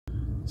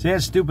See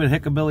that stupid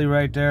hickabilly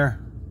right there?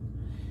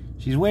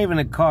 She's waving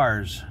at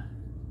cars.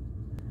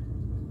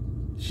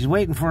 She's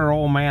waiting for her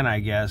old man, I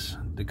guess,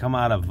 to come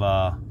out of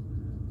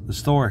the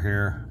store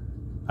here.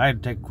 I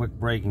had to take a quick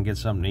break and get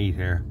something to eat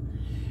here.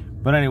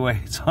 But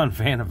anyway, it's on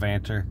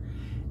Vanavanter.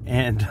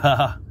 And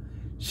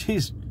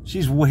she's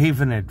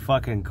waving at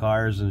fucking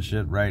cars and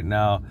shit right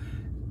now.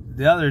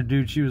 The other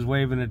dude, she was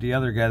waving at the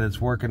other guy that's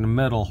working the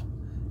middle.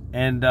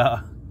 And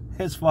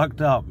it's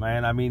fucked up,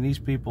 man. I mean, these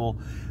people,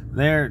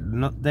 they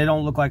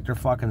don't look like they're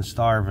fucking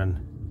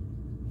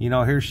starving. You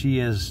know, here she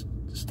is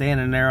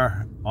standing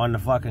there on the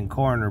fucking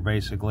corner,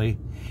 basically,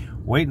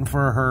 waiting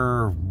for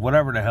her,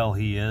 whatever the hell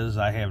he is.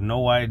 I have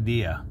no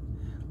idea.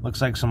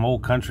 Looks like some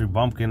old country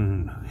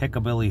bumpkin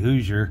hickabilly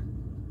Hoosier.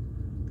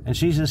 And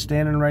she's just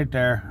standing right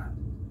there.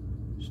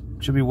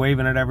 Should be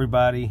waving at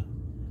everybody.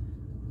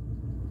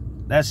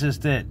 That's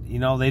just it. You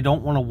know, they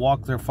don't want to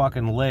walk their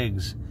fucking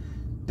legs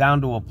down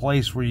to a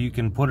place where you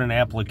can put an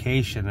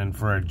application in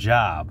for a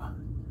job.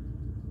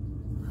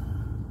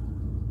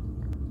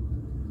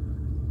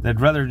 They'd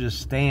rather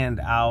just stand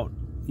out,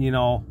 you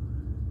know,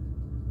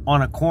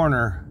 on a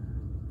corner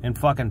and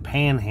fucking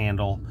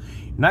panhandle.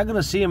 You're not going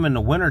to see them in the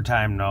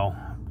wintertime, though,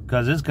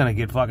 because it's going to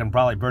get fucking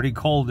probably pretty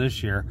cold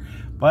this year.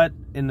 But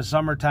in the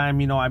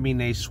summertime, you know, I mean,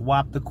 they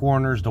swap the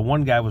corners. The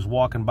one guy was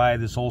walking by,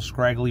 this old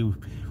scraggly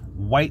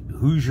white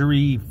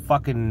Hoosiery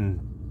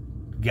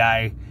fucking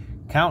guy,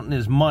 counting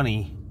his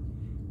money,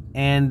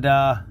 and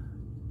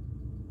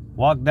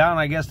walked down.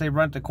 I guess they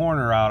rent the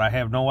corner out. I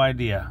have no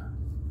idea.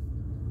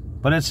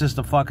 But it's just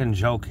a fucking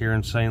joke here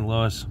in St.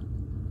 Louis.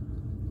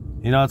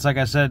 You know, it's like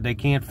I said, they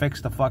can't fix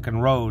the fucking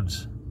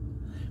roads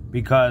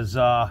because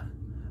I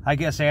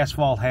guess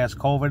asphalt has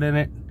COVID in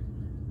it,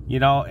 you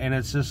know, and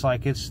it's just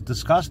like, it's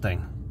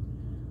disgusting.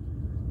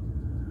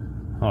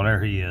 Oh,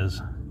 there he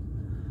is.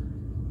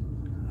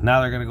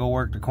 Now they're going to go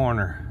work the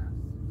corner.